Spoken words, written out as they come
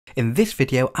In this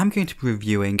video, I'm going to be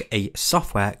reviewing a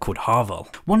software called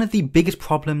Harvel. One of the biggest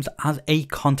problems as a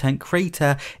content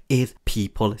creator is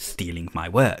people stealing my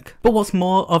work. But what's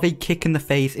more of a kick in the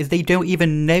face is they don't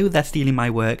even know they're stealing my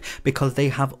work because they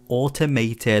have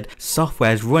automated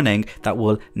softwares running that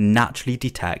will naturally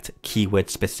detect keyword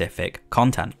specific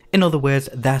content. In other words,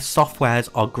 their softwares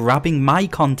are grabbing my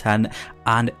content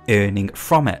and earning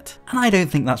from it. And I don't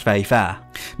think that's very fair.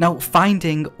 Now,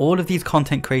 finding all of these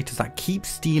content creators that keep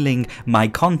stealing my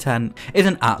content is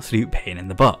an absolute pain in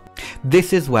the butt.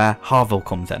 This is where Harvel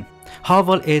comes in.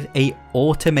 Harvel is an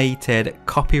automated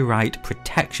copyright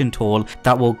protection tool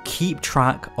that will keep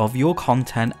track of your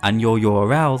content and your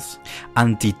URLs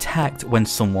and detect when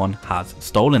someone has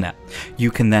stolen it. You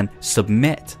can then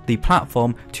submit the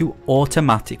platform to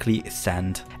automatically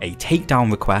send a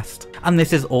takedown request, and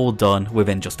this is all done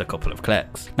within just a couple of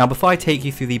clicks. Now, before I take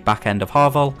you through the back end of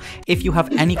Harvel, if you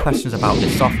have any questions about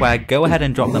this software, go ahead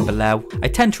and drop them below. I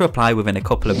tend to reply within a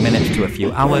couple of minutes to a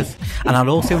few hours, and I'll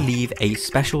also leave a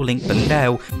special link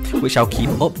below which I'll keep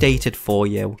updated for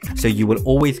you, so you will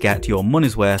always get your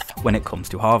money's worth when it comes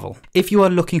to Harvel. If you are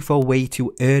looking for a way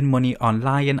to earn money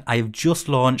online, I've just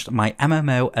launched my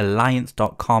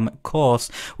MMOalliance.com course,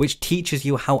 which teaches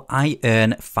you how I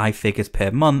earn 5 figures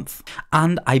per month,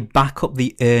 and I back up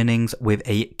the earnings with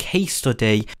a case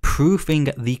study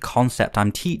proving the concept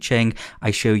I'm teaching. I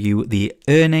show you the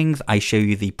earnings, I show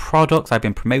you the products I've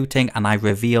been promoting, and I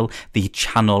reveal the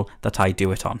channel that I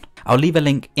do it on. I'll leave a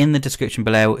link in the description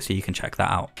below so you can check that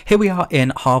out. Here we are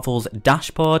in Harvel's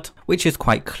dashboard, which is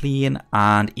quite clean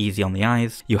and easy on the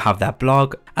eyes. You have their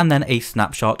blog and then a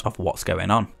snapshot of what's going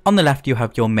on. On the left, you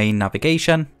have your main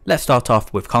navigation. Let's start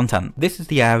off with content. This is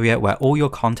the area where all your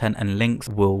content and links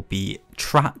will be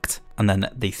tracked, and then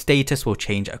the status will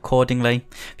change accordingly.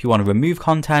 If you want to remove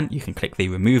content, you can click the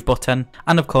remove button.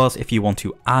 And of course, if you want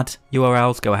to add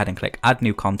URLs, go ahead and click add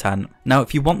new content. Now,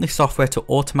 if you want the software to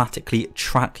automatically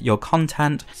track your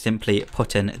content, simply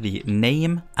put in the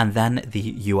name and then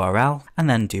the URL and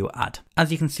then do add.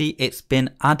 As you can see, it's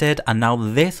been added, and now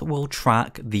this will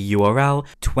track the URL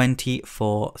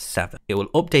 24/7. It will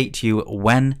update you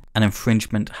when an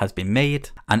infringement has been made,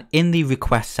 and in the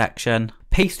request section,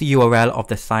 paste the URL of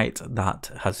the site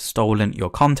that has stolen your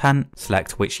content,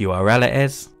 select which URL it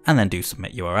is, and then do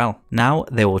submit URL. Now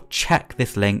they will check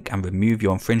this link and remove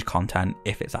your infringed content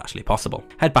if it's actually possible.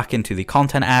 Head back into the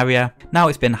content area. Now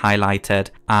it's been highlighted,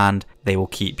 and they will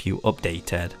keep you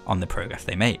updated on the progress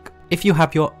they make. If you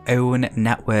have your own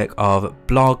network of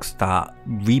blogs that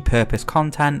repurpose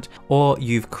content, or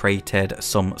you've created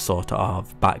some sort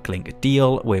of backlink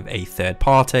deal with a third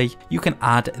party, you can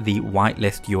add the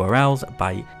whitelist URLs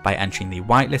by entering the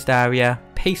whitelist area,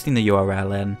 pasting the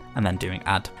URL in, and then doing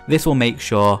add. This will make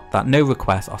sure that no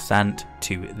requests are sent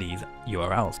to these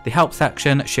URLs. The help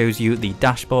section shows you the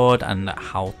dashboard and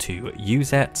how to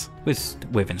use it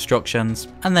with instructions.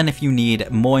 And then if you need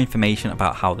more information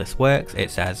about how this works, it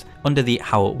says under the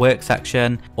how it works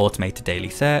section, automated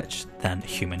daily search, then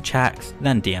human checks,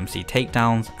 then DMCA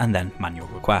takedowns, and then manual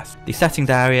requests. The settings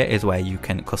area is where you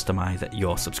can customize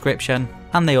your subscription,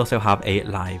 and they also have a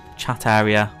live chat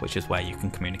area, which is where you can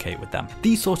communicate with them.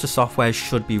 These sorts of softwares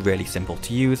should be really simple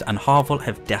to use, and Harvel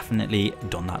have definitely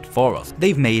done that for us.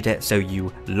 They've made it so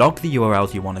you log the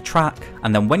URLs you want to track,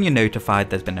 and then when you're notified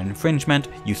there's been an infringement,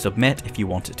 you submit if you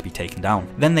want it to be taken down.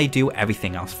 Then they do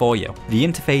everything else for you. The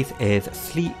interface is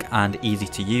sleek and easy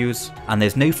to use, and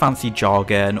there's no fancy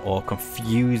jargon or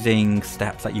confusing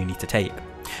steps that you need to take.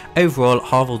 Overall,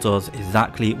 Harvel does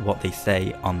exactly what they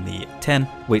say on the tin,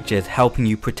 which is helping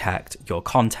you protect your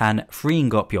content,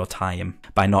 freeing up your time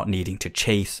by not needing to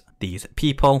chase these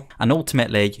people, and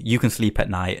ultimately you can sleep at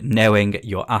night knowing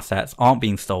your assets aren't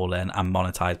being stolen and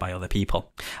monetized by other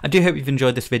people. I do hope you've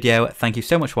enjoyed this video. Thank you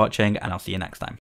so much for watching, and I'll see you next time.